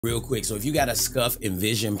real quick. So if you got a SCUF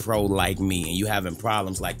Envision Pro like me and you having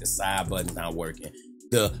problems like the side buttons not working,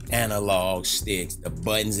 the analog sticks, the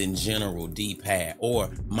buttons in general, D-pad, or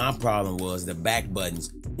my problem was the back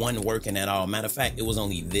buttons wasn't working at all. Matter of fact, it was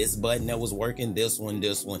only this button that was working, this one,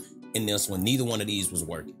 and this one. Neither one of these was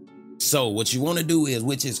working. So what you want to do is,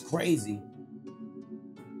 which is crazy,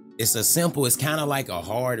 it's kind of like a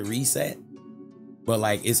hard reset, but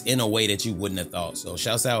like it's in a way that you wouldn't have thought. So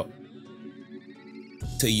shouts out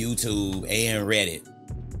to YouTube and Reddit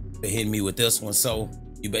for hitting me with this one. So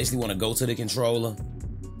you basically want to go to the controller,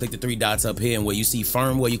 click the three dots up here, and where you see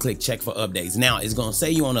firmware, you click check for updates. Now it's going to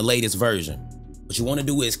say you on the latest version. What you want to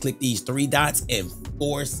do is click these three dots and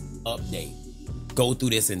force update. Go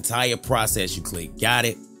through this entire process. You click, got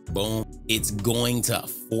it, boom. It's going to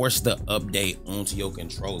force the update onto your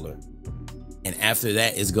controller. And after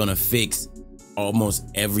that, it's going to fix almost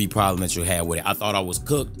every problem that you had with it. I thought I was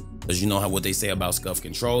cooked, because you know what they say about SCUF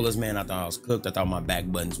controllers, man. I thought I was cooked. I thought my back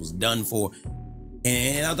buttons was done for.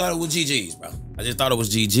 And I thought it was GG's, bro. I just thought it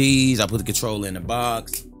was GG's. I put the controller in the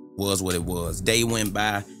box. Was what it was. Day went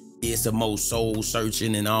by. Did some more soul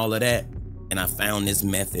searching and all of that. And I found this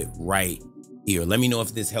method right here. Let me know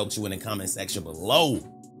if this helped you in the comment section below.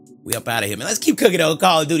 We up out of here, man. Let's keep cooking on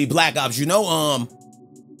Call of Duty Black Ops. You know,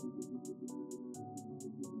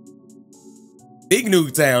 Big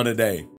Nuke Town today.